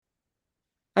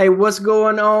Hey, what's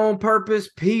going on, Purpose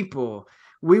people?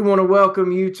 We want to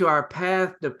welcome you to our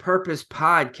Path to Purpose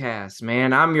podcast,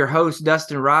 man. I'm your host,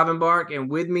 Dustin Robinbark,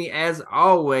 and with me, as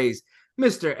always,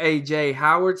 Mr. AJ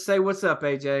Howard. Say what's up,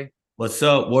 AJ. What's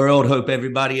up, world? Hope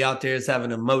everybody out there is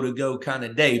having a mo to go kind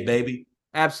of day, baby.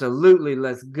 Absolutely.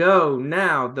 Let's go.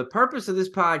 Now, the purpose of this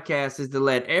podcast is to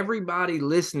let everybody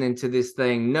listening to this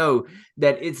thing know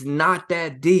that it's not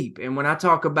that deep. And when I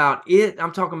talk about it,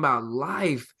 I'm talking about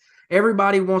life.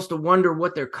 Everybody wants to wonder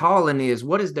what their calling is.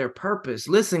 What is their purpose?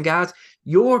 Listen, guys,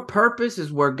 your purpose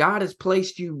is where God has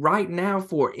placed you right now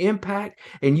for impact,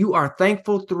 and you are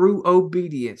thankful through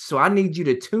obedience. So I need you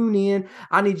to tune in.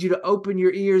 I need you to open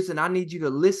your ears, and I need you to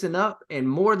listen up. And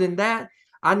more than that,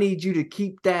 I need you to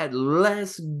keep that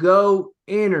let's go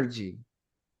energy.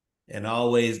 And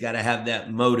always got to have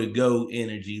that mo to go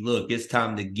energy. Look, it's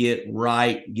time to get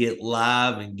right, get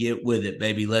live, and get with it,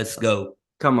 baby. Let's go.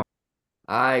 Come on.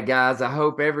 All right, guys. I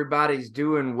hope everybody's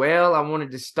doing well. I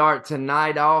wanted to start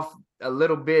tonight off a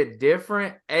little bit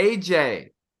different.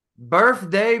 AJ,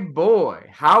 birthday boy,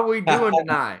 how we doing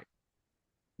tonight?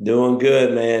 Doing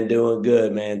good, man. Doing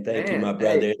good, man. Thank you, Man, my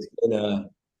brother. hey,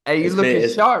 hey, you looking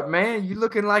It's sharp, man. You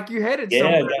looking like you headed yeah.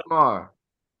 somewhere tomorrow.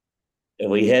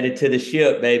 We headed to the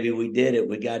ship, baby. We did it.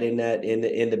 We got in that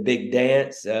in the big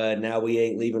dance. Now we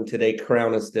ain't leaving till they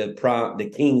crown us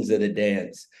the kings of the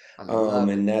dance. I love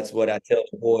it. And that's what I tell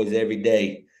the boys every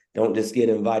day. Don't just get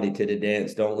invited to the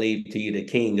dance. Don't leave till you the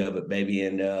king of it, baby.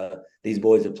 And these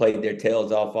boys have played their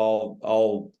tails off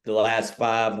all the last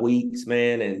 5 weeks,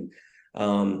 man.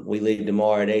 And we leave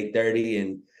tomorrow at 8:30,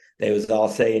 and they was all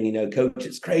saying, Coach,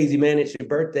 it's crazy, man. It's your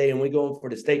birthday and we going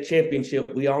for the state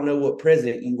championship. We all know what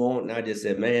present you want. And I just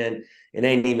said, man, it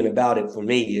ain't even about it for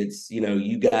me. It's,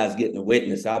 you guys getting a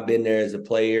witness. I've been there as a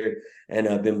player, and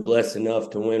I've been blessed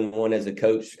enough to win one as a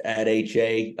coach at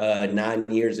HA 9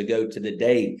 years ago to the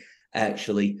day,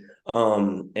 actually.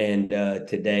 And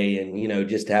today, and,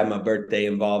 just to have my birthday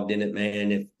involved in it,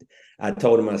 man. If I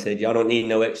told him, I said, y'all don't need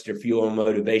no extra fuel and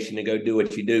motivation to go do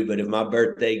what you do. But if my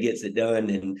birthday gets it done,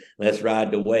 then let's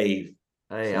ride the wave.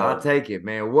 Hey, I'll So take it,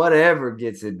 man. Whatever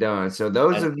gets it done. So,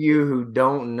 those of you who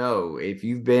don't know, if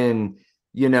you've been,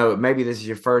 maybe this is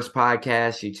your first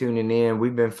podcast, you tuning in.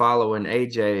 We've been following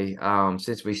AJ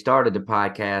since we started the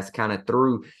podcast, kind of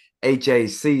through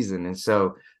HA's season. And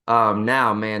so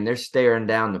now, man, they're staring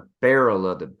down the barrel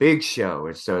of the big show.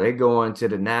 And so they go into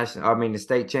the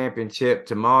state championship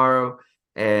tomorrow.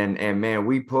 And man,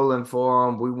 we pulling for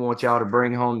them. We want y'all to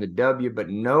bring home the W, but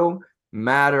no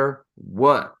matter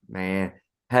what, man.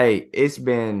 Hey, it's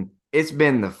been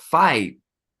the fight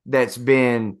that's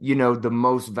been, the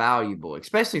most valuable,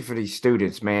 especially for these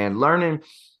students, man.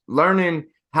 Learning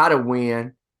how to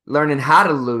win, learning how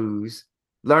to lose,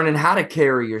 learning how to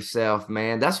carry yourself,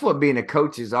 man. That's what being a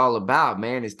coach is all about,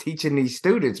 man, is teaching these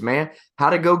students, man,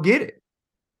 how to go get it.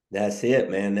 that's it,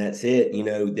 man. That's it.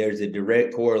 There's a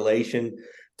direct correlation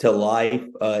to life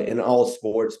in all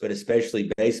sports, but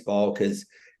especially baseball, because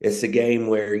it's a game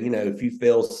where, if you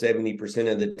fail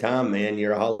 70% of the time, man,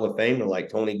 you're a Hall of Famer like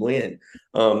Tony Gwynn.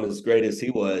 As great as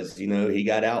he was, he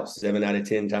got out 7 out of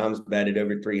 10 times, batted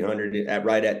over 300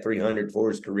 right at 300 for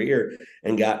his career,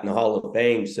 and got in the Hall of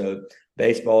Fame. So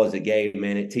baseball is a game,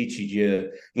 man. It teaches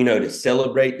you, to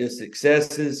celebrate the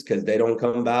successes because they don't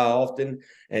come by often,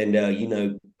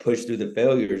 and, push through the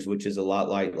failures, which is a lot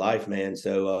like life, man.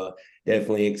 So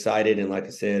definitely excited. And like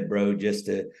I said, bro, just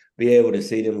to be able to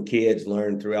see them kids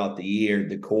learn throughout the year,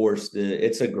 the course,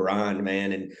 it's a grind,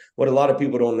 man. And what a lot of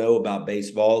people don't know about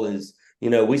baseball is,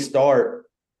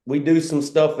 we do some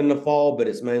stuff in the fall, but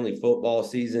it's mainly football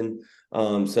season.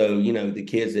 So, the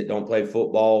kids that don't play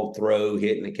football, throw,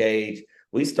 hit in the cage,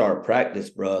 we start practice,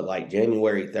 bro, like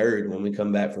January 3rd when we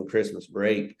come back from Christmas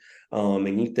break.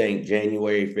 And you think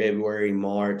January, February,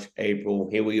 March, April,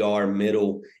 here we are,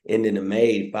 middle, ending of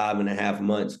May, 5.5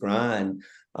 months grind.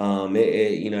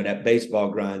 That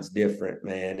baseball grind's different,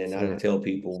 man. And I tell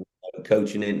people,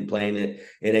 coaching it and playing it,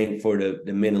 it ain't for the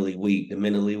mentally weak. The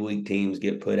mentally weak teams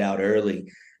get put out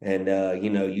early. And,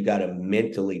 you got to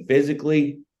mentally,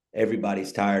 physically,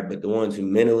 everybody's tired, but the ones who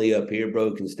mentally up here,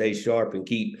 bro, can stay sharp and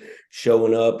keep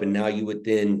showing up. And now you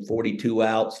within 42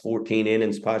 outs, 14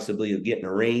 innings, possibly of getting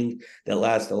a ring that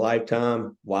lasts a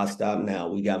lifetime. Why stop now?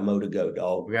 We got mo to go,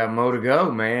 dog. We got more to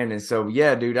go, man. And so,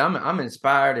 yeah, dude, I'm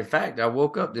inspired. In fact, I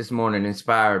woke up this morning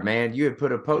inspired, man. You had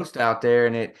put a post out there,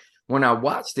 and when I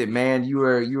watched it, man,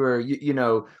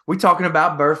 we talking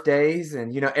about birthdays,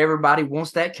 and everybody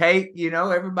wants that cake.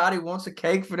 Everybody wants a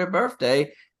cake for their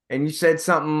birthday. And you said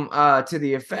something to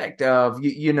the effect of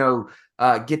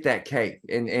get that cake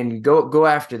and go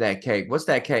after that cake. What's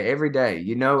that cake every day,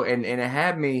 you know? And it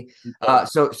had me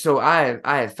so I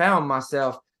had found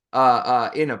myself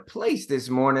in a place this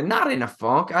morning, not in a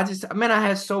funk. I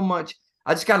had so much,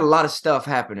 I just got a lot of stuff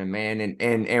happening, man.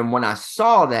 And when I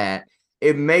saw that,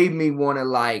 it made me want to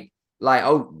like,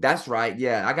 oh, that's right.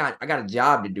 Yeah, I got a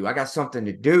job to do. I got something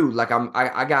to do. Like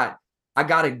I got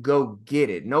to go get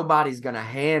it. Nobody's going to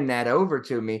hand that over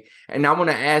to me. And I want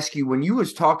to ask you, when you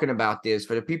was talking about this,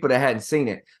 for the people that hadn't seen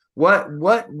it,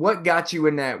 what got you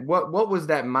in that? What was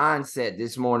that mindset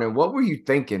this morning? What were you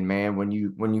thinking, man, when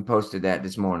you posted that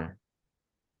this morning?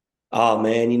 Oh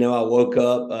man, I woke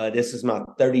up. This is my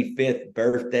 35th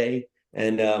birthday,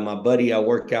 and my buddy I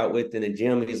work out with in the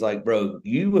gym, he's like, "Bro,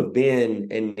 you have been,"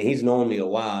 and he's known me a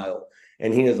while,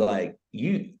 and he was like,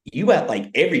 "You have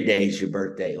like every day is your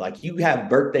birthday. Like you have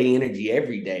birthday energy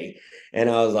every day." And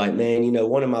I was like, "Man,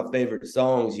 one of my favorite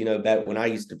songs, back when I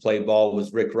used to play ball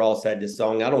was Rick Ross had this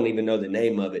song. I don't even know the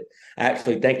name of it. I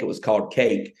actually think it was called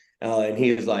Cake." And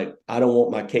he was like, I don't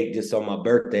want my cake just on my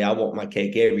birthday. I want my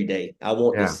cake every day. I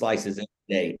want the Yeah. slices every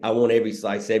day. I want every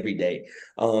slice every day.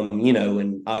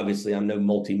 And obviously I'm no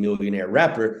multimillionaire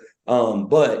rapper.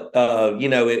 But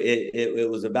it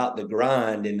was about the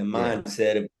grind and the Yeah.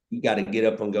 mindset of you got to get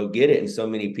up and go get it. And so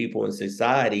many people in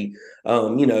society,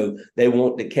 they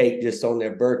want the cake just on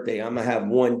their birthday. I'm gonna have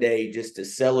one day just to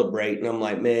celebrate. And I'm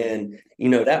like, man,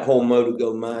 that whole motor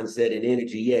go mindset and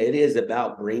energy. Yeah, it is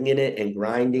about bringing it and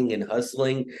grinding and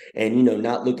hustling and,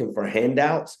 not looking for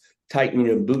handouts, tightening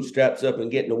your bootstraps up and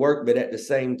getting to work. But at the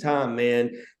same time,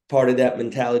 man, part of that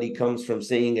mentality comes from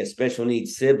seeing a special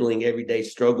needs sibling every day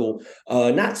struggle,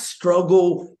 not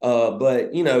struggle,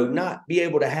 but not be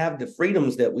able to have the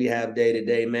freedoms that we have day to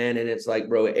day, man. And it's like,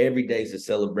 bro, every day is a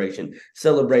celebration.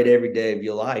 Celebrate every day of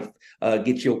your life.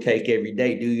 Get your cake every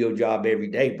day. Do your job every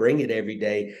day. Bring it every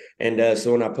day. And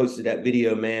so when I posted that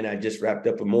video, man, I just wrapped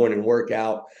up a morning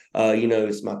workout.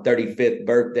 It's my 35th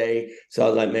birthday. So I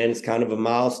was like, man, it's kind of a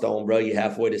milestone, bro. You're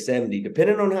halfway to 70,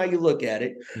 depending on how you look at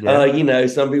it. Yeah.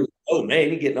 Some people, oh man,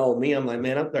 you're getting old. Me, I'm like,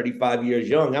 man, I'm 35 years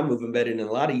young. I'm moving better than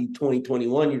a lot of you 20,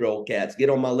 21-year-old cats. Get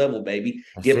on my level, baby.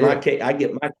 That's Get my it. cake. I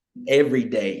get my every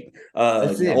day.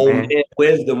 That's it, Old man. man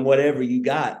wisdom, whatever you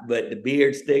got. But the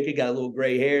beard stick, it got a little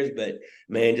gray hairs. But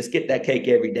man, just get that cake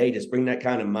every day. Just bring that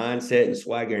kind of mindset and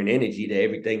swagger and energy to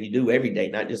everything you do every day,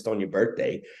 not just on your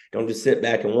birthday. Don't just sit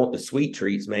back and want the sweet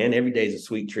treats, man. Every day's a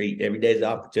sweet treat. Every day's an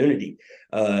opportunity.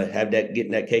 Have that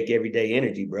getting that cake every day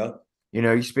energy, bro.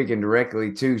 You're speaking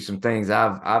directly to some things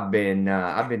I've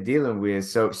been dealing with.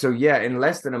 So yeah, in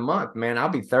less than a month, man, I'll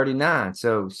be 39.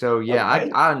 So yeah,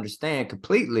 Okay. I understand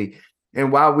completely.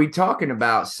 And while we talking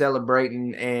about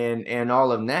celebrating and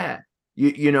all of that,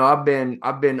 I've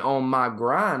been on my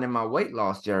grind in my weight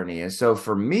loss journey. And so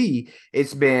for me,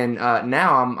 it's been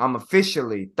now I'm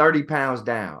officially 30 pounds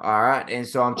down. All right. And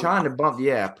so I'm trying to bump.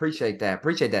 Yeah, appreciate that.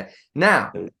 Appreciate that.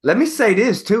 Now, let me say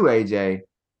this too, AJ.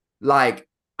 Like,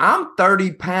 I'm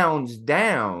 30 pounds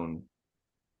down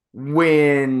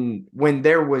when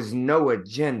there was no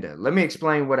agenda. Let me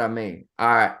explain what I mean. All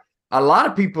right. A lot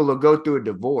of people will go through a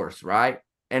divorce, right?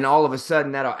 And all of a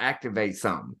sudden that'll activate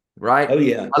something, right? Oh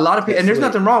yeah. A lot of people, That's and there's sweet.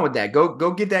 nothing wrong with that.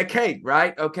 Go get that cake,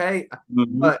 right? Okay.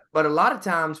 Mm-hmm. But a lot of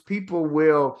times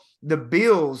the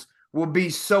bills will be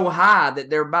so high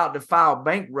that they're about to file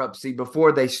bankruptcy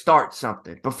before they start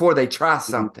something, before they try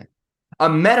something. A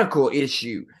medical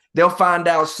issue, they'll find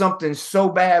out something so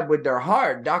bad with their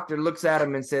heart. Doctor looks at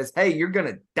them and says, hey, you're going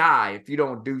to die if you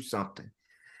don't do something.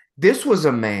 This was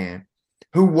a man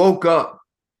who woke up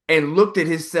and looked at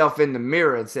himself in the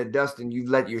mirror and said, Dustin, you've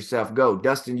let yourself go.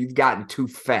 Dustin, you've gotten too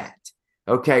fat.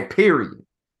 Okay, period.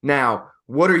 Now,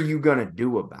 what are you going to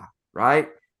do about it, right?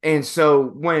 And so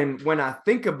when I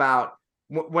think about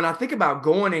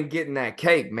going and getting that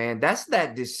cake, man, that's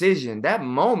that decision, that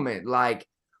moment, like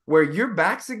where your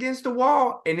back's against the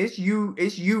wall and it's you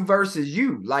versus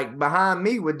you, like behind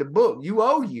me with the book, you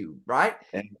owe you, right?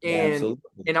 And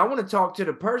Absolutely. and I want to talk to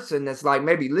the person that's like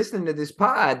maybe listening to this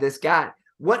pod that's got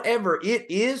whatever it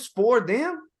is for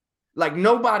them. Like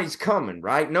nobody's coming,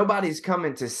 right? Nobody's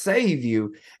coming to save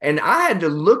you. And I had to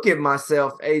look at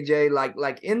myself, AJ,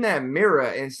 like in that mirror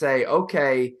and say,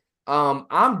 okay,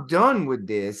 I'm done with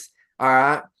this. All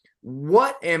right.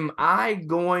 What am I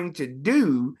going to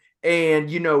do? And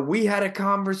we had a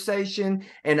conversation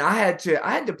and I had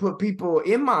to put people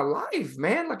in my life,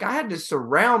 man. Like I had to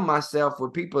surround myself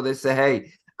with people that say,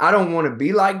 hey, I don't want to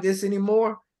be like this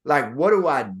anymore. Like, what do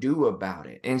I do about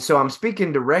it? And so I'm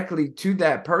speaking directly to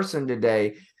that person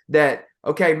today that,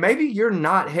 okay, maybe you're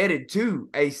not headed to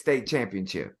a state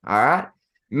championship. All right.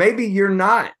 Maybe you're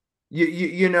not,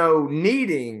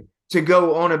 needing to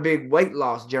go on a big weight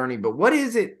loss journey. But what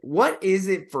is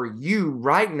it for you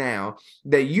right now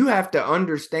that you have to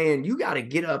understand? You got to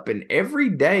get up and every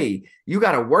day you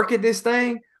got to work at this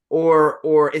thing,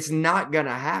 or it's not going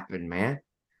to happen, man.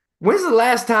 When's the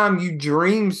last time you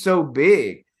dreamed so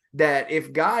big that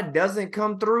if God doesn't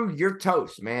come through, you're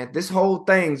toast, man? This whole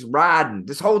thing's riding.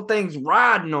 This whole thing's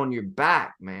riding on your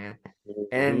back, man.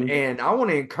 And I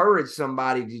want to encourage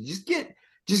somebody to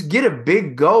just get a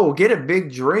big goal, get a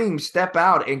big dream, step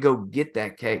out and go get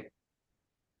that cake.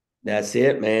 That's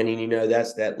it, man. And, you know,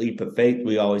 that's that leap of faith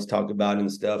we always talk about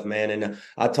and stuff, man. And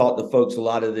I talk to folks a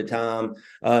lot of the time.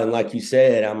 And like you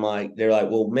said, I'm like, they're like,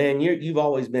 well, man, you've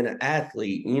always been an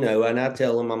athlete, you know, and I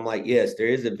tell them, I'm like, yes, there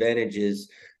is advantages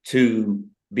to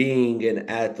being an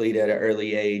athlete at an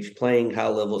early age, playing high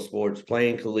level sports,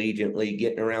 playing collegiately,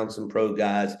 getting around some pro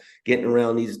guys, getting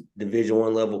around these Division I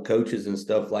level coaches and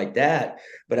stuff like that.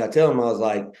 But I tell them, I was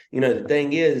like, you know, the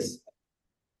thing is,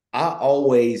 I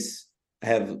always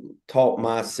have taught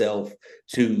myself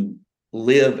to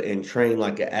live and train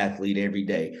like an athlete every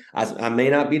day. I may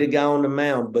not be the guy on the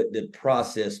mound, but the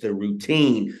process, the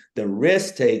routine, the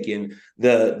risk taking,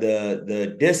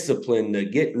 the discipline, the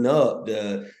getting up,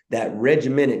 that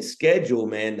regimented schedule,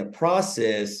 man, the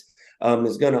process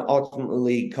is going to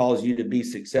ultimately cause you to be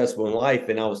successful in life.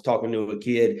 And I was talking to a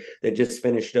kid that just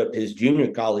finished up his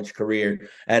junior college career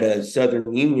at a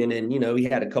Southern Union, and you know he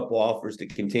had a couple offers to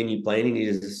continue playing, and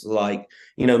he's just like,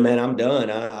 you know, man, I'm done.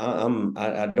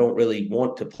 I don't really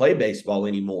want to play baseball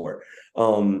anymore.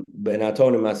 But I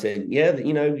told him, I said, yeah,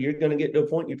 you know, you're going to get to a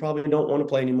point you probably don't want to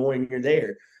play anymore, and you're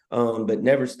there. But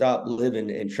never stop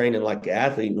living and training like an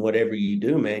athlete, and whatever you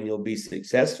do, man, you'll be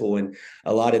successful. And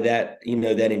a lot of that, you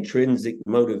know, that intrinsic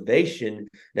motivation,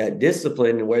 that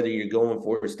discipline, whether you're going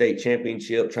for a state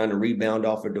championship, trying to rebound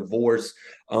off a divorce,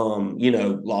 you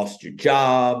know, lost your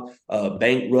job,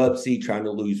 bankruptcy, trying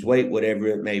to lose weight, whatever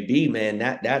it may be, man,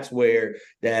 that's where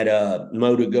that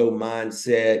Motigo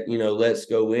mindset, you know, let's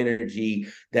go energy,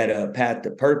 that path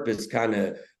to purpose kind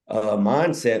of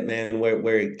mindset, man,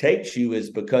 where it takes you is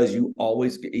because you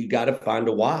got to find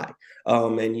a why,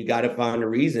 and you got to find a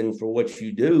reason for what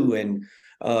you do. And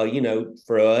you know,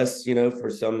 for us, you know, for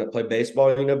some that play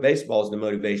baseball, you know, baseball is the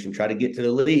motivation, try to get to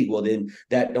the league. Well, then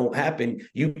that don't happen.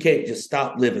 You can't just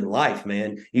stop living life,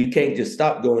 man. You can't just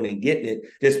stop going and getting it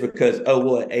just because, oh,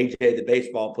 what, AJ, the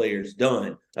baseball player's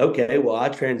done. Okay, well, I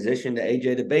transitioned to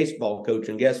AJ, the baseball coach.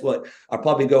 And guess what? I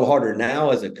probably go harder now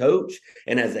as a coach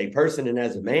and as a person and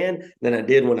as a man than I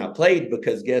did when I played,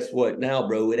 because guess what now,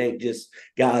 bro? It ain't just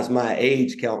guys my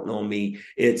age counting on me.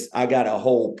 I got a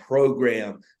whole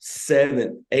program,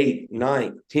 7th, 8th,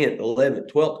 9th, 10th, 11th,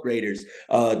 12th graders,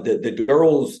 the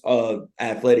girls'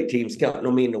 athletic teams counting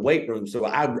on me in the weight room. So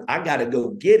I got to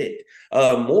go get it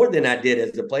more than I did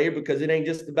as a player, because it ain't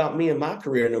just about me and my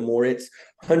career no more. It's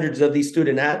hundreds of these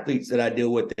student athletes that I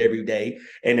deal with every day.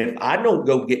 And if I don't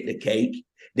go get the cake,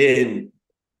 then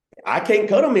I can't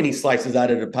cut them any slices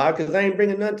out of the pie because I ain't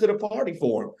bringing nothing to the party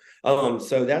for them.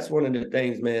 So that's one of the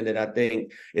things, man, that I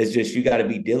think is just, you got to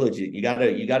be diligent. You got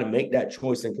to make that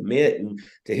choice and commit. And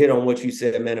to hit on what you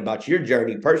said, man, about your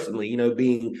journey personally, you know,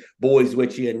 being boys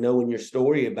with you and knowing your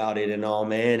story about it and all,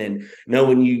 man, and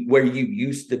knowing where you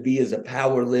used to be as a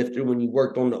power lifter when you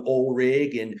worked on the oil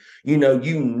rig, and you know,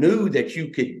 you knew that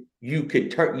you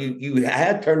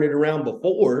had turned it around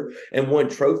before and won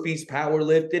trophies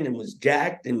powerlifting and was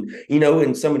jacked and, you know,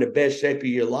 in some of the best shape of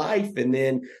your life. And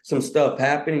then some stuff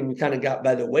happened and you kind of got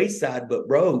by the wayside. But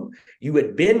bro, you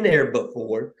had been there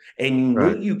before and you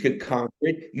knew you could conquer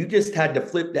it. You just had to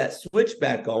flip that switch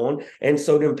back on. And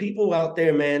so them people out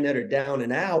there, man, that are down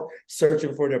and out,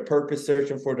 searching for their purpose,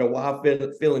 searching for their why,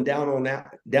 feeling down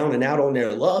and out on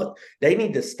their luck, they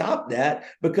need to stop that,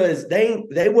 because they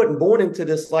weren't born into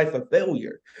this life of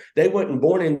failure. They weren't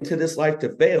born into this life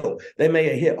to fail. They may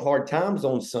have hit hard times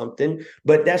on something,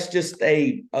 but that's just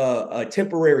a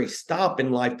temporary stop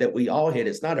in life that we all hit.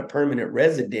 It's not a permanent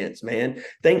residence, man.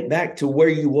 Think back to where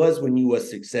you was when you were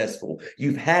successful.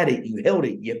 You've had it, you held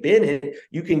it, you've been in it,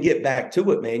 you can get back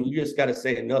to it, man. You just got to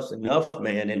say enough's enough,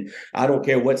 man. And I don't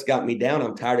care what's got me down.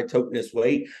 I'm tired of toting this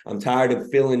weight. I'm tired of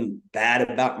feeling bad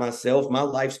about myself. My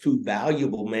life's too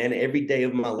valuable, man. Every day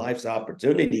of my life's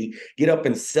opportunity. Get up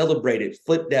and celebrate it,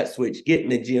 flip that switch, get in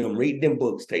the gym, read them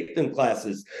books, take them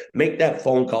classes, make that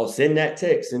phone call, send that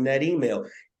text, send that email,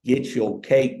 get your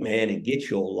cake, man, and get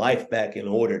your life back in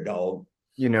order, dog.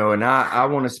 You know, and I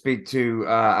want to speak to,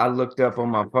 I looked up on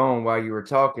my phone while you were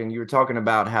talking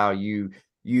about how you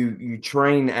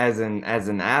train as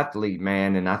an athlete,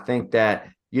 man. And I think that,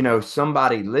 you know,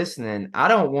 somebody listening, I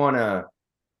don't want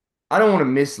to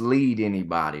mislead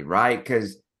anybody, right?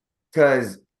 Because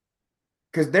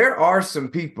because there are some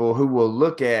people who will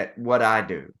look at what I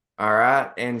do, all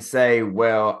right, and say,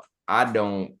 well, I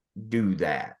don't do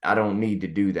that. I don't need to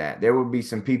do that. There will be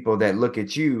some people that look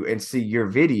at you and see your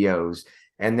videos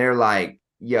and they're like,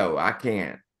 yo, I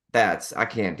can't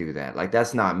do that. Like,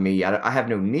 that's not me. I have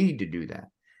no need to do that.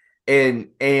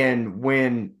 And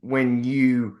when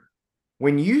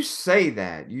you say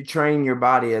that, you train your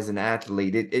body as an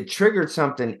athlete, it triggered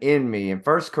something in me. In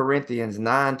 1 Corinthians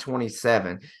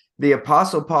 9:27, the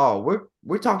Apostle Paul,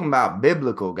 we're talking about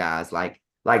biblical guys, like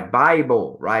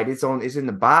Bible, right? It's in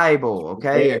the Bible,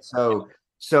 okay? And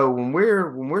so when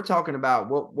we're talking about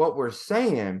what we're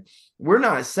saying, we're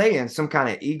not saying some kind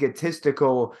of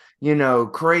egotistical,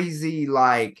 crazy,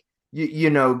 like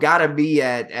gotta be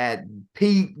at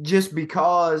peak just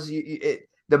because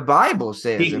the Bible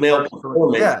says Peak in male first,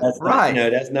 performance. yeah, That's not,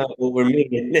 right, that's not what we're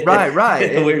meaning. right.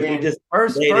 We're And just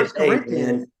day to first day,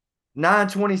 Corinthians man.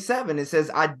 9:27, it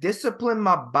says, I discipline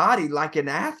my body like an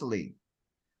athlete,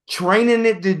 training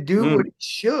it to do what it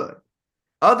should.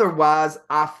 Otherwise,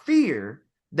 I fear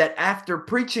that after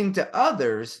preaching to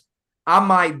others, I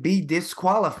might be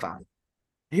disqualified.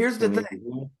 Here's the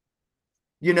thing,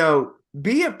 Mm-hmm.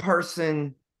 be a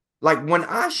person, like when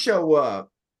I show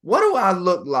up, what do I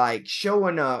look like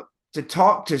showing up to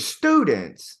talk to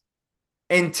students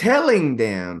and telling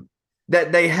them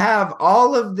that they have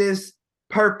all of this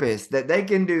purpose, that they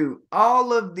can do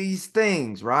all of these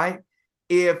things, right?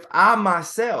 If I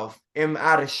myself am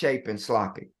out of shape and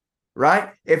sloppy, right?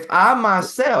 If I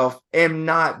myself am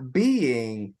not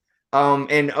being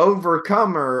an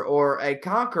overcomer or a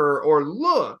conqueror, or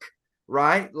look,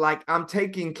 right, like I'm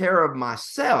taking care of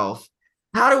myself,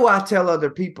 how do I tell other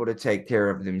people to take care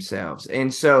of themselves?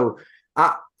 And so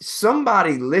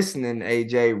somebody listening,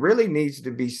 AJ, really needs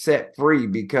to be set free,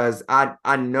 because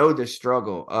I know the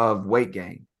struggle of weight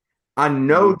gain. I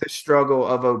know the struggle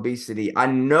of obesity. I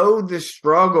know the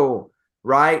struggle,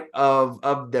 right, of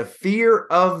the fear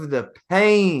of the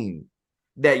pain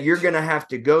that you're going to have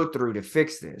to go through to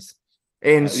fix this.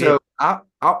 And Yeah. so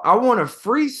I want to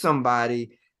free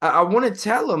somebody. I want to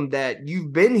tell them that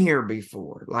you've been here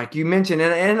before, like you mentioned,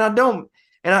 and I don't,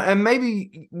 and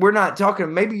maybe we're not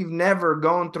talking, maybe you've never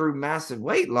gone through massive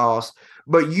weight loss,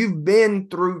 but you've been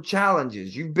through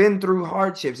challenges. You've been through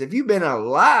hardships. If you've been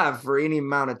alive for any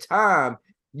amount of time,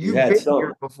 You you've had been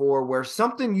here some. before where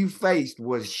something you faced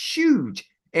was huge.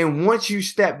 And once you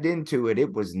stepped into it,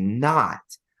 it was not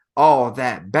all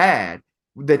that bad.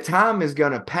 The time is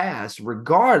going to pass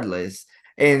regardless.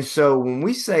 And so when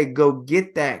we say go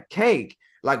get that cake,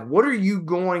 like, what are you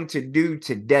going to do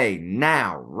today,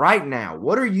 now, right now?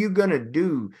 What are you going to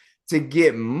do to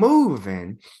get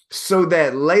moving so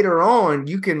that later on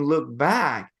you can look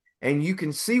back and you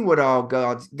can see what all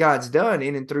God's done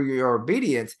in and through your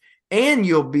obedience, and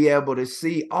you'll be able to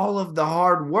see all of the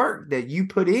hard work that you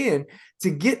put in to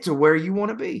get to where you want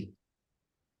to be.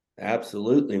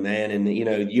 Absolutely, man. And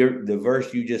the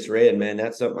verse you just read, man,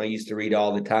 that's something I used to read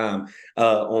all the time.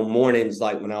 On mornings,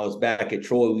 like when I was back at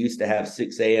Troy, we used to have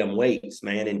 6 a.m. weights,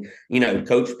 man. And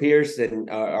Coach Pierce and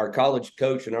our college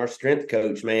coach and our strength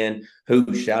coach, man,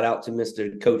 who, shout out to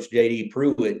Mr. Coach JD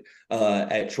Pruitt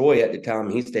at Troy at the time.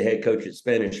 He's the head coach at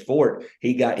Spanish Fort.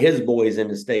 He got his boys in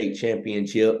the state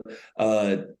championship.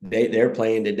 They're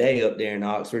playing today up there in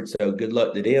Oxford. So good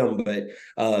luck to them. But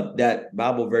that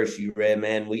Bible verse you read,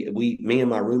 man, me and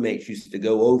my roommates used to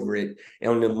go over it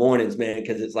on the mornings, man,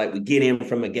 because it's like we get in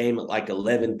from a game at like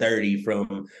 11:30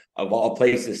 from, of all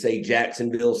places, say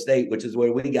Jacksonville State, which is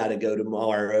where we got to go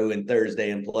tomorrow and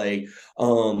Thursday and play.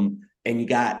 And you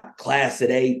got class at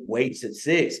 8, weights at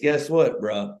 6. Guess what,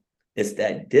 bro? It's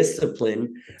that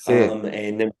discipline.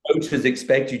 And the coaches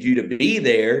expected you to be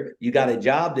there. You got a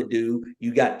job to do.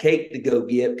 You got cake to go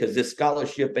get, because this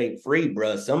scholarship ain't free,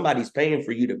 bro. Somebody's paying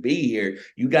for you to be here.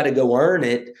 You got to go earn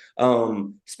it,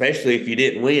 especially if you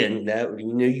didn't win. That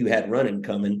you knew you had running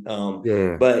coming.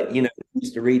 But, I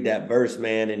used to read that verse,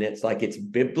 man, and it's like it's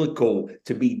biblical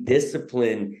to be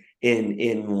disciplined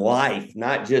in life,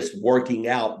 not just working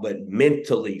out, but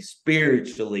mentally,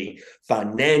 spiritually,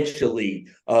 financially,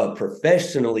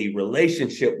 professionally,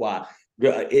 relationship wise.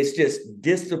 It's just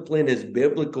discipline is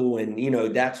biblical,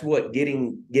 and that's what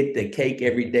get the cake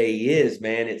every day is,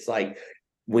 man. It's like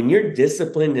when you're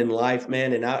disciplined in life,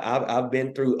 man, and I've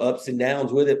been through ups and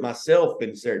downs with it myself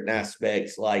in certain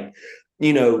aspects, like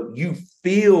you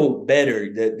feel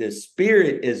better. The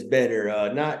spirit is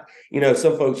better. Not,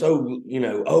 some folks, I'm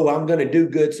going to do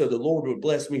good so the Lord would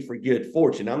bless me for good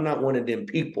fortune. I'm not one of them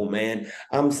people, man.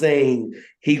 I'm saying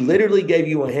he literally gave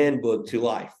you a handbook to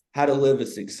life, how to live a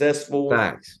successful,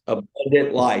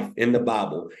 abundant life in the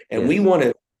Bible. And we want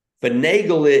to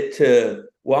finagle it to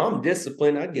Well, I'm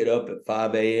disciplined. I get up at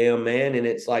 5 a.m., man. And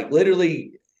it's like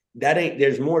literally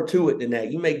there's more to it than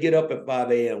that. You may get up at 5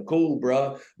 a.m. Cool,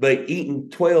 bro. But eating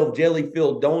 12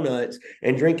 jelly-filled donuts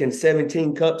and drinking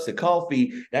 17 cups of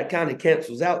coffee, that kind of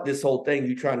cancels out this whole thing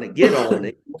you're trying to get on.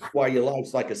 That's why your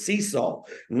life's like a seesaw.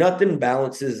 Nothing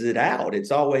balances it out.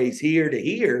 It's always here to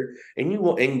here.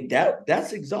 And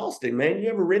that's exhausting, man. You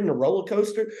ever ridden a roller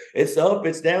coaster? It's up,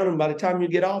 it's down, and by the time you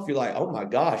get off, you're like, oh my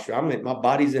gosh, my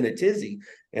body's in a tizzy.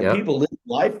 And Yep. people live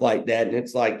life like that. And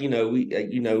it's like,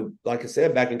 like I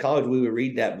said, back in college, we would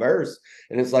read that verse.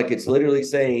 And it's like, it's literally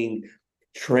saying,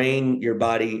 train your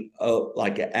body up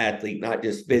like an athlete, not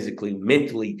just physically,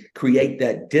 mentally, create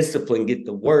that discipline, get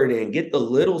the word in, get the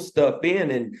little stuff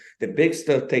in, and the big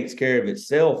stuff takes care of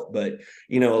itself. But,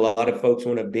 a lot of folks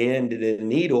want to bend the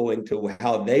needle into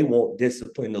how they want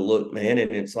discipline to look, man.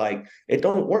 And it's like, it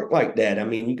don't work like that. I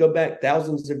mean, you go back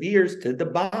thousands of years to the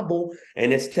Bible,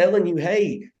 and it's telling you,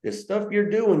 hey, the stuff you're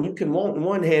doing, you can want in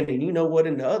one hand and you know what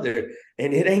in the other.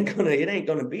 And it ain't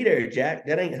gonna be there, Jack.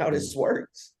 That ain't how this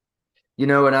works.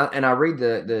 And I read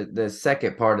the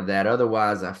second part of that.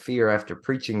 Otherwise, I fear after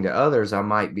preaching to others, I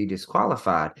might be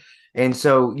disqualified. And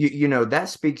so, that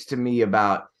speaks to me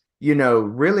about,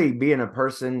 really being a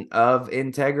person of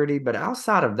integrity. But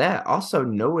outside of that, also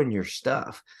knowing your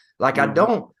stuff. Like, I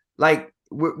don't like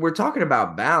we're talking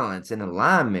about balance and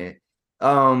alignment.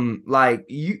 Like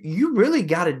you really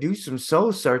got to do some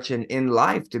soul searching in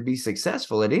life to be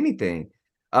successful at anything.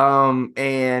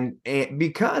 And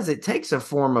because it takes a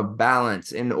form of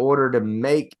balance in order to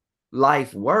make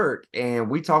life work. And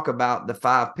we talk about the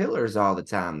 5 pillars all the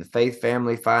time: the faith,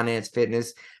 family, finance,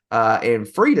 fitness, and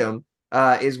freedom,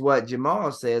 is what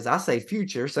Jamal says. I say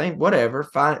future, same, whatever.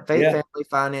 Faith, family,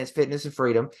 finance, fitness, and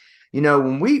freedom.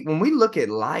 When we look at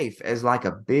life as like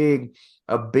a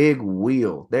big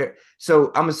wheel there.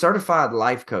 So I'm a certified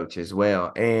life coach as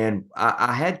well. And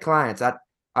I had clients,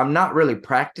 I'm not really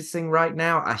practicing right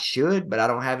now. I should, but I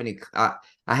don't have any.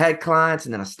 I had clients,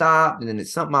 and then I stopped, and then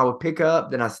it's something I would pick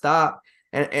up. Then I stopped,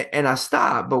 and I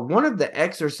stopped. But one of the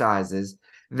exercises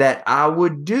that I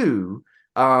would do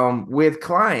with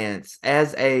clients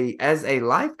as a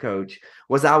life coach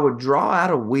was I would draw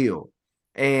out a wheel,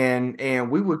 and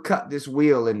we would cut this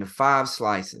wheel into 5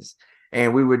 slices,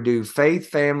 and we would do faith,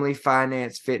 family,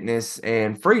 finance, fitness,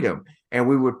 and freedom, and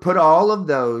we would put all of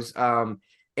those.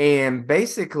 And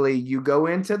basically, you go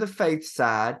into the faith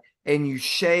side and you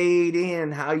shade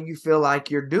in how you feel like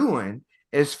you're doing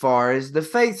as far as the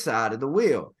faith side of the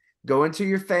wheel. Go into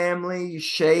your family, you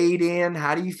shade in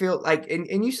how do you feel like,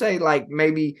 and you say like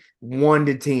maybe 1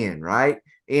 to 10, right?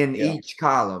 In each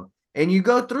column. And you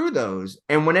go through those.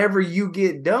 And whenever you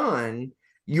get done,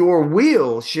 your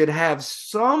wheel should have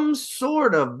some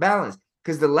sort of balance.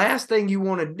 Because the last thing you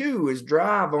want to do is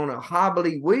drive on a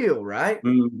hobbly wheel, right?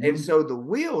 And so the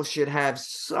wheel should have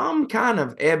some kind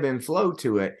of ebb and flow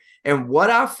to it. And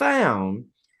what I found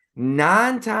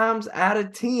 9 times out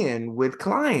of 10 with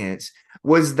clients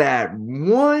was that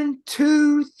 1,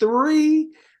 2, 3,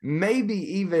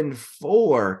 maybe even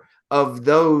 4 of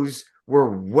those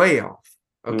were way off.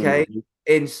 Okay.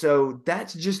 And so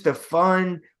that's just a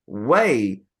fun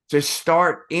way to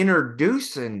start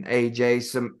introducing, AJ,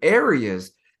 some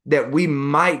areas that we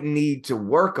might need to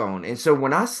work on. And so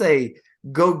when I say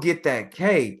go get that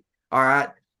cake, all right,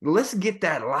 let's get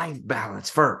that life balance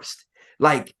first.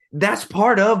 Like that's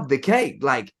part of the cake.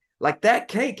 Like that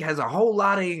cake has a whole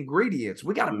lot of ingredients.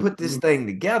 We got to put this thing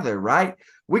together, right?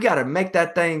 We got to make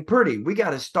that thing pretty. We got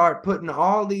to start putting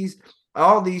all these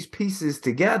pieces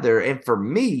together. And for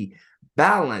me,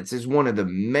 balance is one of the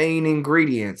main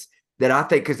ingredients that I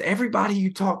think, because everybody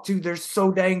you talk to, they're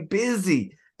so dang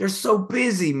busy. They're so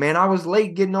busy, man. I was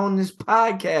late getting on this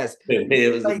podcast.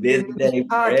 It was a busy day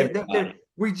for everybody.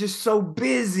 We're just so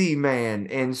busy, man.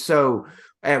 And so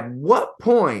at what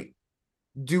point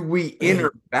do we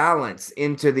enter balance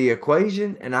into the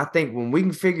equation? And I think when we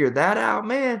can figure that out,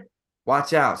 man,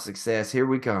 watch out, success. Here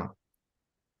we come.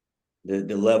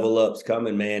 The level up's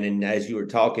coming, man. And as you were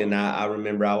talking, I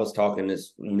remember I was talking to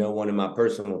one of my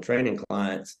personal training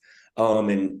clients,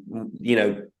 and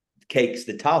cake's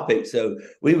the topic. So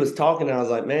we was talking, and I was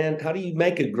like, man, how do you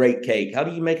make a great cake? How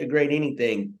do you make a great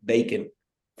anything? Bacon.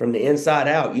 From the inside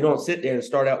out. You don't sit there and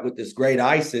start out with this great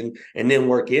icing and then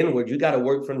work inward. You got to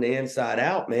work from the inside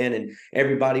out, man. And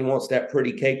everybody wants that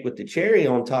pretty cake with the cherry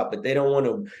on top, but they don't want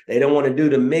to do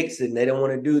the mixing. They don't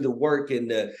want to do the work.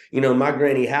 And my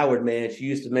Granny Howard, man, she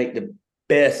used to make the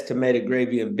best tomato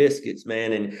gravy and biscuits,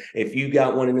 man. And if you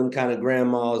got one of them kind of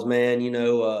grandmas, man,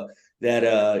 that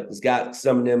has got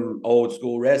some of them old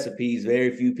school recipes.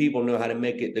 Very few people know how to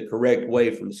make it the correct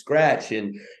way from scratch.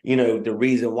 And, you know, the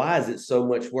reason why is it's so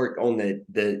much work on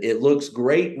it looks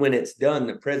great when it's done.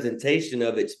 The presentation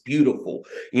of it's beautiful.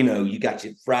 You know, you got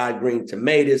your fried green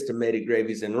tomatoes, tomato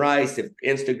gravies and rice. If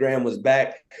Instagram was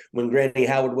back when Granny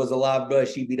Howard was alive, bro,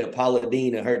 she'd be the Paula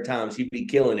Deen of her time. She'd be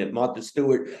killing it. Martha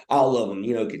Stewart, all of them,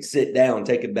 you know, could sit down,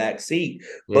 take a back seat.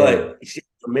 Yeah. But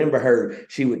remember her,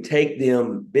 she would take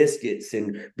them biscuits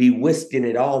and be whisking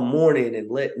it all morning and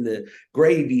letting the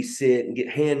gravy sit and get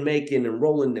hand making and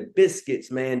rolling the biscuits,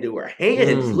 man, to her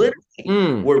hands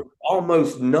literally were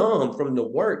almost numb from the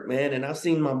work, man. And I've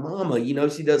seen my mama, you know,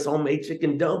 she does homemade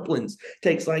chicken dumplings,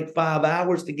 takes like 5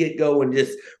 hours to get going,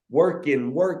 just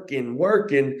working.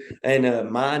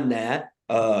 And mind that.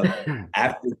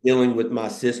 After dealing with my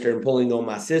sister and pulling on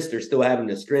my sister, still having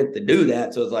the strength to do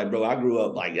that. So it's like, bro, I grew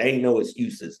up like, ain't no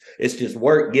excuses. It's just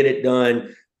work, get it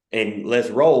done, and let's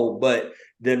roll. But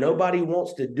then nobody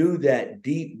wants to do that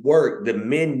deep work, the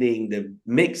mending, the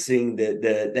mixing,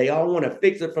 they all want to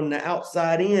fix it from the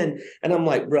outside in. And I'm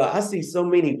like, bro, I see so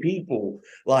many people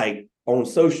like on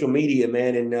social media,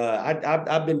 man. And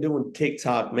I've been doing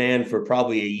TikTok, man, for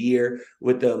probably a year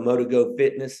with the MotoGo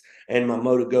Fitness and my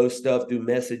MotoGo stuff through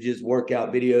messages,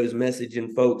 workout videos,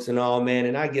 messaging folks and all, man.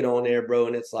 And I get on there, bro,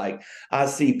 and it's like I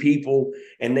see people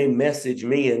and they message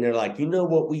me and they're like, you know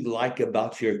what we like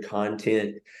about your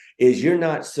content is you're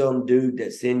not some dude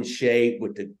that's in shape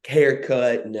with the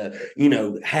haircut and the, you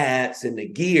know, hats and the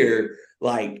gear.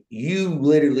 Like, you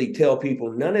literally tell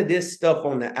people none of this stuff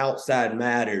on the outside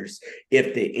matters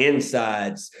if the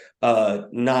inside's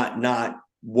not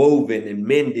woven and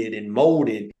mended and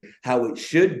molded how it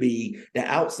should be. The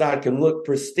outside can look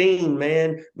pristine,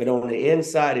 man, but on the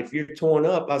inside, if you're torn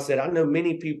up, I said, I know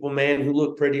many people, man, who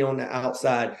look pretty on the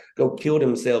outside, go kill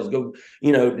themselves, go,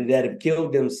 you know, that have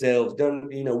killed themselves, done,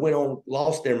 you know, went on,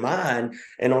 lost their mind.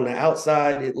 And on the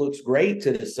outside, it looks great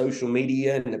to the social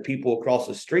media and the people across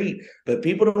the street, but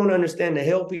people don't understand the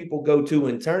hell people go to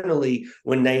internally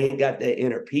when they ain't got that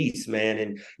inner peace, man.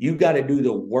 And you got to do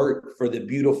the work for the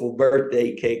beautiful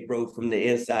birthday cake, bro, from the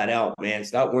inside out, man.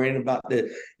 Stop worrying about the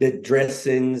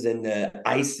dressings and the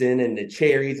icing and the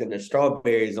cherries and the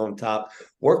strawberries on top.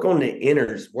 Work on the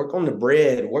inners, work on the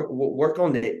bread, work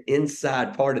on the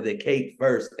inside part of the cake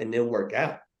first, and then work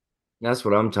out. That's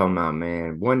what I'm talking about,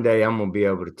 man. One day I'm gonna be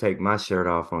able to take my shirt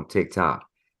off on TikTok.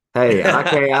 Hey, I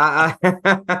can't.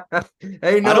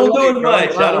 Ain't I no don't way, do it bro.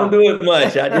 much. I don't do it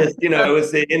much. I just, you know,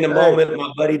 it's in the Hey, moment. My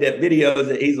buddy that videos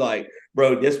it, he's like,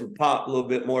 bro, this would pop a little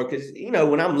bit more because, you know,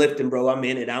 when I'm lifting, bro, I'm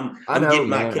in it. I I'm know, getting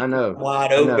my man. I cake know.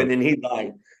 wide I know. open, and he's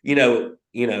like,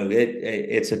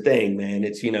 it's a thing, man.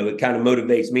 It's, you know, it kind of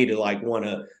motivates me to like want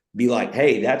to be like,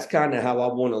 hey, that's kind of how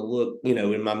I want to look, you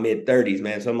know, in my mid-30s,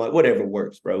 man. So I'm like, whatever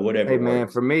works, bro. Hey, Whatever man,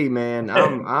 works. for me, man,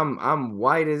 I'm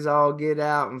white as all get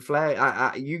out and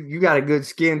flat. You got a good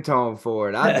skin tone for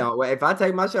it. I don't. If I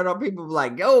take my shirt off, people be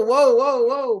like, "Yo,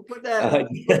 whoa, put that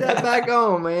back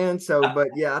on, man." So, but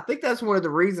yeah, I think that's one of the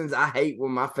reasons I hate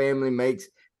when my family makes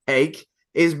cake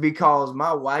is because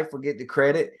my wife will get the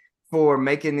credit for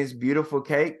making this beautiful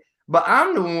cake, but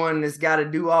I'm the one that's got to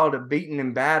do all the beating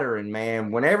and battering,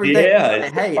 man. When everything, Yeah, like,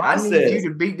 it's the hey, I need you process.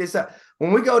 to beat this up.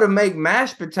 When we go to make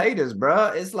mashed potatoes, bro,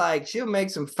 it's like she'll make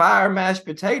some fire mashed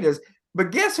potatoes.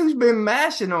 But guess who's been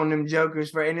mashing on them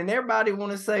jokers for? And then everybody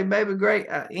want to say, "Baby, great."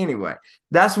 Anyway,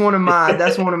 that's one of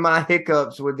my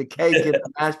hiccups with the cake and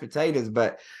the mashed potatoes.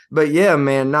 But yeah,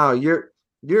 man, no, you're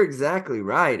exactly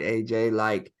right, AJ.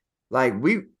 Like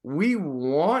we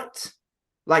want,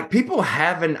 like, people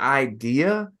have an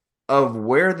idea of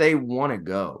where they want to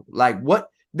go. Like what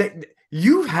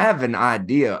you have an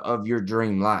idea of your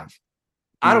dream life.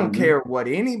 I don't care what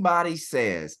anybody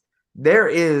says. There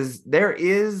is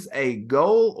a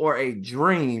goal or a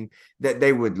dream that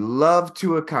they would love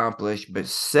to accomplish, but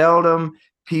seldom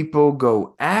people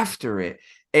go after it.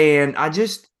 And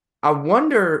I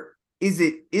wonder, is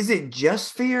it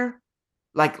just fear?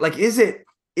 Like is it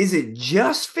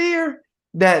just fear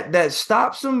that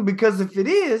stops them? Because if it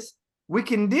is, we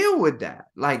can deal with that.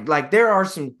 Like there are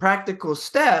some practical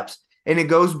steps. And it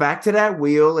goes back to that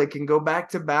wheel. It can go back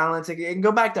to balance. It can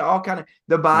go back to all kind of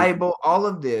the Bible, all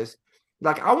of this.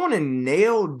 Like, I want to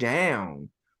nail down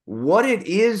what it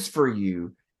is for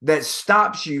you that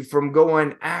stops you from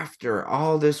going after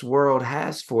all this world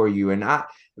has for you. And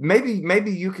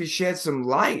maybe you could shed some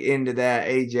light into that,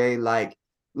 AJ.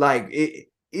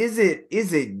 Is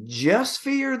it just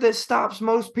fear that stops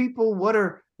most people? What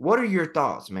are your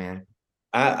thoughts, man?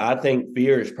 I think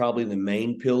fear is probably the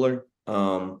main pillar.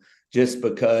 Just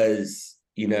because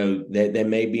that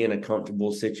may be in a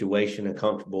comfortable situation, a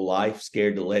comfortable life,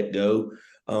 scared to let go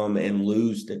and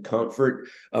lose the comfort.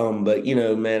 But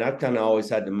man, I've kind of always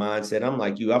had the mindset. I'm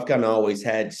like you. I've kind of always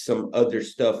had some other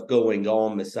stuff going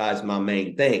on besides my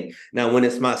main thing. Now, when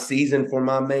it's my season for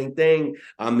my main thing,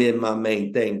 I'm in my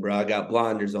main thing, bro. I got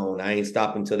blinders on. I ain't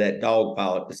stopping till that dog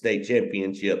pile at the state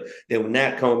championship. Then when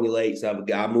that culminates,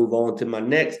 I move on to my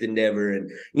next endeavor.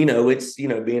 And it's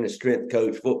being a strength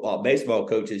coach, football, baseball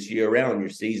coach is year round, your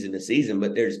season to season.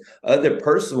 But there's other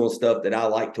personal stuff that I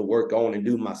like to work on and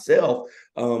do myself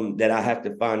that I have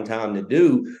to find time to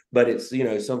do. But it's,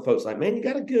 some folks like, man, you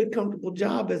got a good, comfortable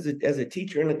job as a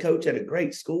teacher and a coach at a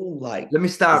great school. Like, let me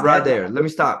stop right there. Let me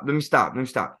stop.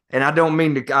 And I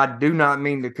do not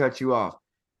mean to cut you off.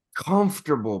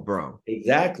 Comfortable, bro.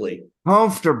 Exactly.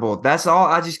 Comfortable. That's all.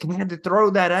 I just had to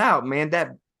throw that out,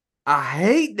 man. I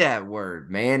hate that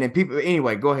word, man. And people,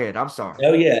 anyway, go ahead. I'm sorry.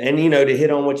 Oh yeah. And to hit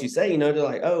on what you say, they're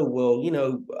like, oh, well,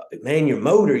 man, your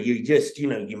motor, you just,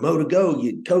 you motor go,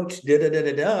 you coach, da da da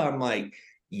da da. I'm like,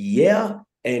 yeah.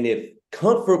 And if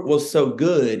comfort was so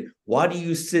good, why do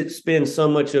you spend so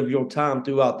much of your time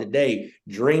throughout the day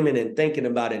dreaming and thinking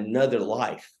about another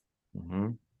life? Mm-hmm.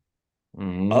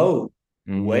 Mm-hmm. Oh,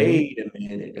 Mm-hmm. wait a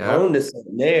minute. Yep. Hone to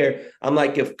something there. I'm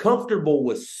like, if comfortable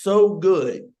was so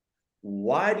good,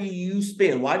 why do you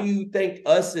think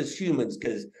us as humans,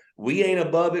 because we ain't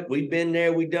above it, we've been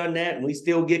there, we've done that, and we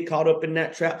still get caught up in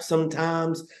that trap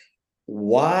sometimes.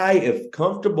 Why, if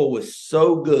comfortable was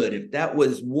so good, if that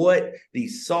was what the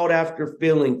sought after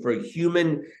feeling for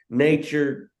human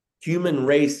nature, human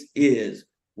race is,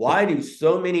 why do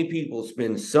so many people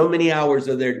spend so many hours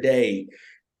of their day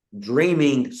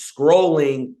dreaming,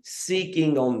 scrolling,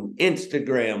 seeking on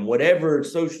Instagram, whatever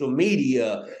social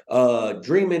media,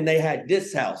 dreaming they had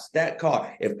this house, that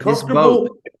car? If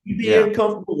being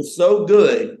comfortable is so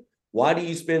good, why do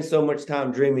you spend so much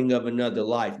time dreaming of another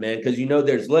life, man? Because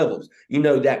there's levels.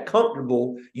 That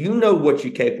comfortable, what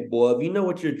you're capable of,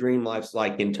 what your dream life's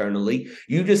like internally.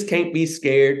 You just can't be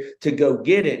scared to go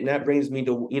get it. And that brings me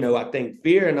to, I think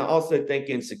fear, and I also think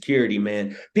insecurity,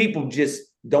 man. People just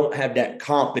don't have that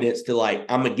confidence to like,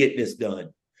 I'm gonna get this done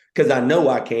because I know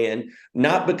I can,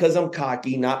 not because I'm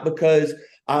cocky, not because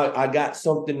I got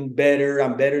something better,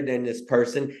 I'm better than this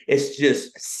person. It's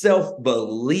just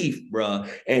self-belief, bro.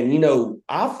 And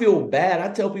I feel bad.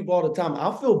 I tell people all the time,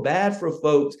 I feel bad for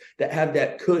folks that have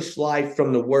that cush life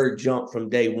from the word jump from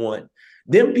day one.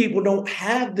 Them people don't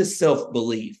have the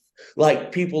self-belief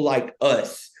like people like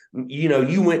us.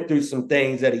 You went through some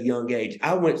things at a young age.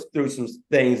 I went through some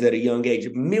things at a young age.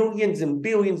 Millions and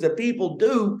billions of people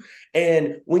do.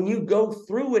 And when you go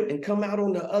through it and come out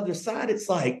on the other side, it's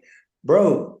like,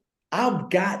 bro, I've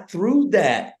got through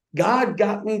that. God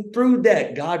got me through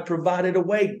that. God provided a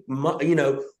way.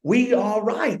 We all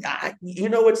right.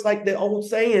 It's like the old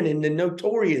saying in the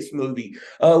Notorious movie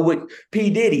with P.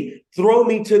 Diddy, throw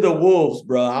me to the wolves,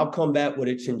 bro. I'll come back with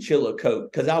a chinchilla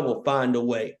coat because I will find a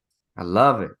way. I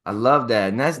love it. I love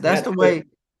that. And that's the way.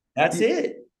 That's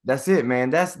it. That's it, man.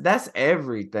 That's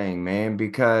everything, man.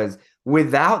 Because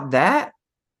without that,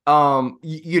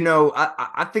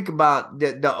 I think about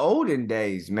the olden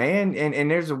days, man, and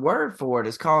there's a word for it.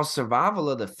 It's called survival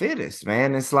of the fittest,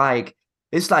 man. It's like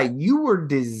you were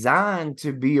designed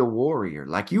to be a warrior,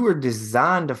 like you were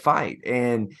designed to fight.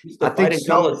 And I think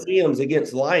Coliseums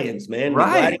against lions, man.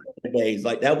 Right. The gladiator days,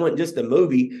 like that wasn't just a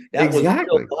movie, that was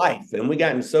real life. And we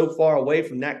gotten so far away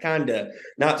from that kind of,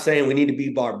 not saying we need to be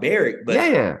barbaric, but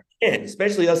yeah. Man,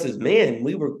 especially us as men,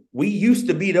 we used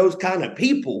to be those kind of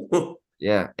people.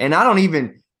 Yeah. And I don't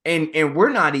even, and we're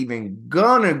not even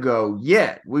gonna go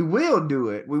yet. We will do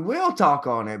it. We will talk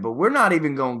on it, but we're not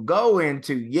even gonna go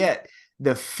into yet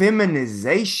the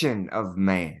feminization of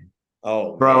man.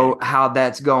 Oh, bro, man. How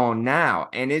that's going now.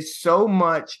 And it's so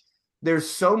much, there's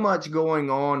so much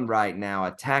going on right now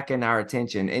attacking our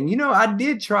attention. And I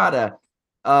did try to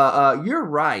you're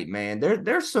right, man.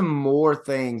 There's some more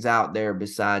things out there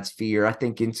besides fear. I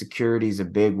think insecurity is a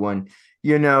big one.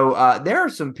 There are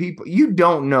some people, you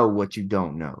don't know what you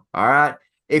don't know. All right.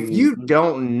 If you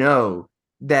don't know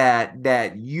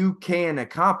that you can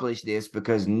accomplish this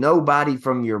because nobody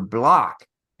from your block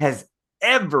has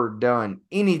ever done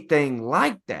anything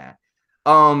like that,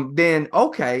 then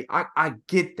okay, I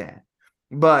get that.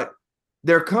 But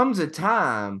there comes a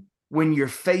time when you're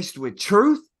faced with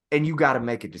truth and you got to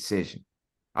make a decision.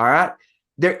 All right.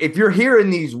 If you're hearing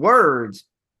these words,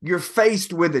 you're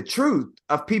faced with the truth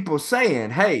of people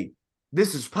saying, hey,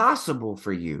 this is possible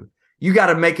for you. You got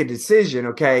to make a decision.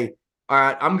 Okay. All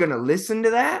right. I'm going to listen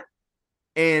to that.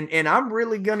 And I'm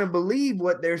really going to believe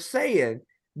what they're saying,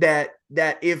 that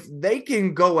if they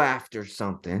can go after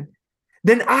something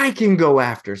then I can go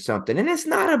after something. And it's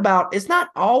not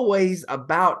always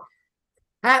about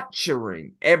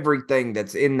capturing everything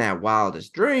that's in that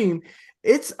wildest dream.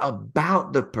 It's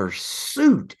about the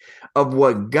pursuit of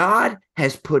what God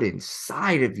has put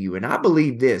inside of you. And I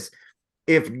believe this: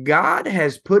 if God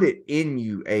has put it in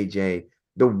you, AJ,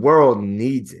 the world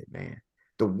needs it, man.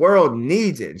 The world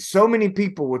needs it. And so many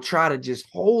people will try to just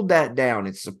hold that down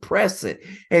and suppress it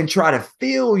and try to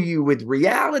fill you with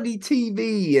reality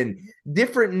TV and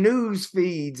different news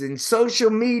feeds and social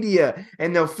media.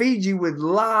 And they'll feed you with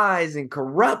lies and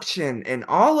corruption and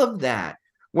all of that.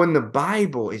 When the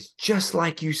Bible is just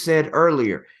like you said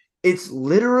earlier, it's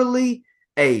literally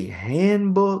a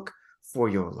handbook for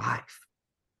your life.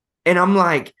 And I'm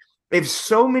like, if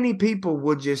so many people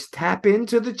will just tap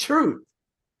into the truth,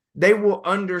 they will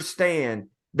understand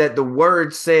that the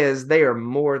word says they are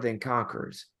more than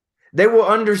conquerors. They will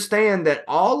understand that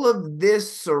all of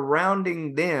this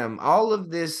surrounding them, all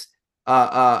of this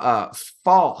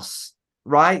false,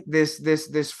 right?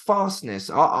 This falseness,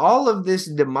 all of this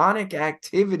demonic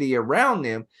activity around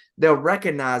them, they'll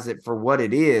recognize it for what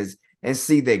it is and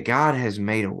see that God has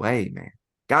made a way, man.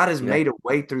 God has made a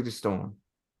way through the storm.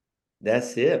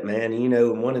 That's it, man. You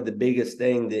know, one of the biggest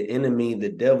thing the enemy, the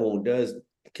devil does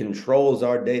controls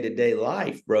our day-to-day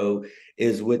life, bro,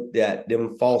 is with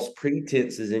them false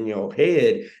pretenses in your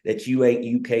head that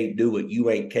you can't do it,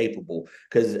 you ain't capable.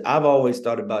 Because I've always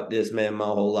thought about this, man, my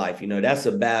whole life. You know, that's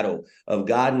a battle of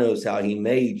God knows how he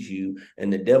made you,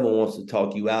 and the devil wants to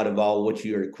talk you out of all what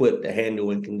you're equipped to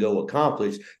handle and can go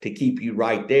accomplish to keep you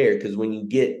right there. Because when you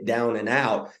get down and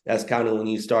out, that's kind of when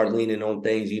you start leaning on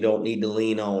things you don't need to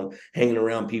lean on, hanging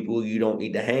around people you don't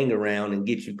need to hang around, and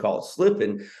get you caught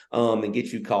slipping, and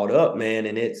get you caught up, man.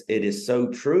 And it is so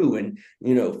true. And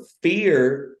you know,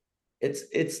 fear,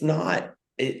 it's not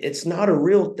a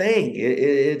real thing.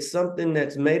 It's something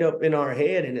that's made up in our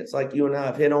head. And it's like you and I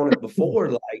have hit on it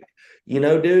before. Like, you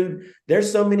know, dude,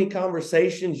 there's so many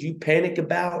conversations you panic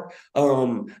about.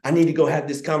 I need to go have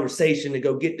this conversation to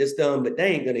go get this done, but they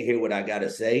ain't gonna hear what I gotta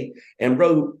say. And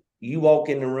bro, you walk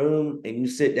in the room and you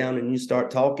sit down and you start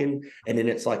talking, and then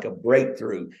it's like a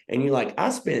breakthrough. And you're like,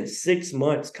 I spent 6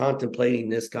 months contemplating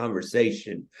this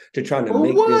conversation to try to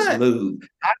make this move.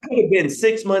 I could have been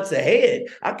 6 months ahead.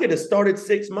 I could have started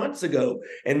 6 months ago.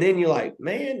 And then you're like,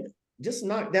 man, just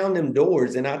knock down them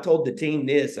doors. And I told the team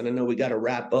this, and I know we got to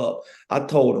wrap up. I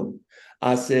told them,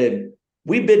 I said,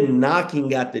 we've been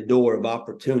knocking at the door of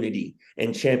opportunity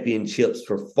and championships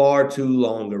for far too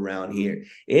long around here.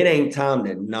 It ain't time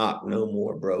to knock no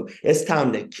more, bro. It's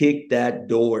time to kick that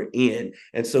door in.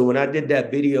 And so when I did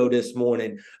that video this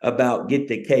morning about get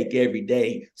the cake every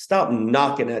day, stop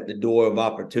knocking at the door of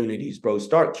opportunities, bro.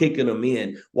 Start kicking them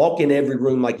in. Walk in every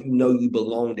room like you know you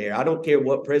belong there. I don't care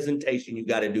what presentation you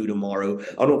got to do tomorrow.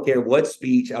 I don't care what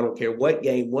speech. I don't care what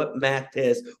game, what math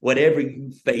test, whatever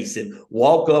you facing.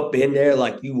 Walk up in there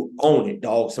like you own it,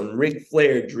 dog. Some Ric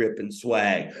Flair dripping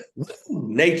swag.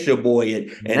 Nature boy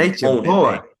it and Nature own boy.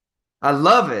 it, man. I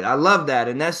love it. I love that.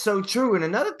 And that's so true. And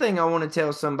another thing I want to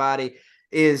tell somebody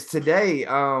is today,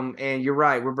 and you're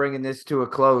right, we're bringing this to a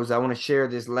close. I want to share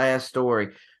this last story.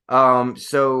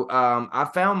 I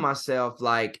found myself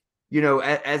like, you know,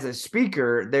 as a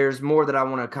speaker, there's more that I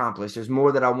want to accomplish. There's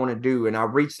more that I want to do. And I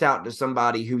reached out to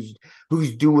somebody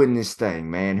who's doing this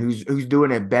thing, man, who's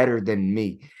doing it better than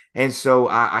me. And so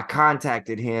I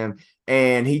contacted him,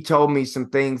 and he told me some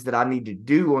things that I need to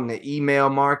do on the email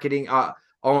marketing,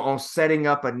 on setting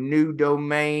up a new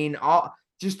domain, all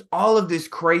of this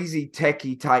crazy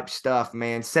techie type stuff,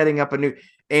 man, setting up a new,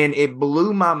 and it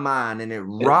blew my mind and it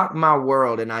rocked my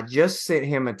world. And I just sent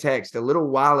him a text a little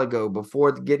while ago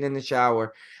before getting in the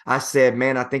shower. I said,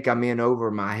 man, I think I'm in over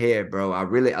my head, bro. I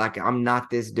really I'm not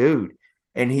this dude.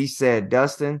 And he said,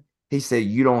 Dustin, he said,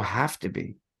 you don't have to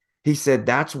be. He said,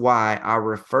 that's why I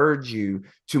referred you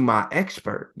to my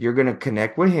expert. You're going to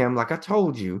connect with him, like I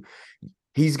told you.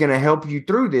 He's going to help you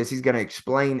through this. He's going to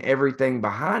explain everything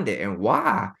behind it and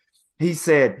why. He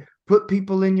said, put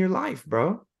people in your life,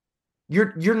 bro.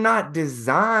 You're not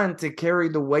designed to carry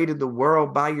the weight of the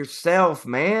world by yourself,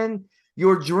 man.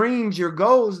 Your dreams, your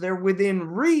goals, they're within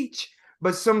reach.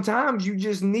 But sometimes you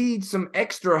just need some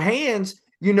extra hands,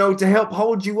 you know, to help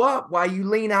hold you up while you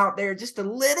lean out there just a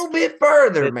little bit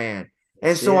further, man.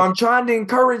 And so I'm trying to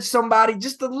encourage somebody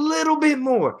just a little bit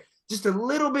more. Just a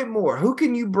little bit more. Who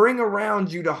can you bring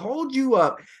around you to hold you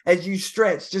up as you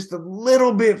stretch just a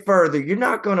little bit further? You're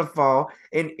not going to fall.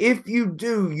 And if you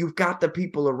do, you've got the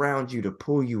people around you to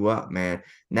pull you up, man.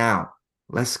 Now,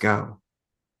 let's go.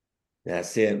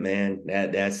 That's it, man.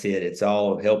 That's it. It's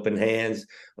all helping hands.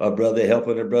 A brother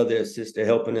helping a brother, a sister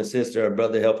helping a sister, a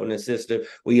brother helping a sister.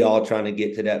 We all trying to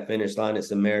get to that finish line. It's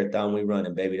a marathon we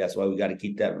running, baby. That's why we got to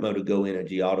keep that motor go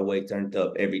energy all the way turned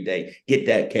up every day. Get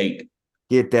that cake.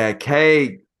 Get that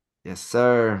cake. Yes,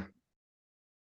 sir.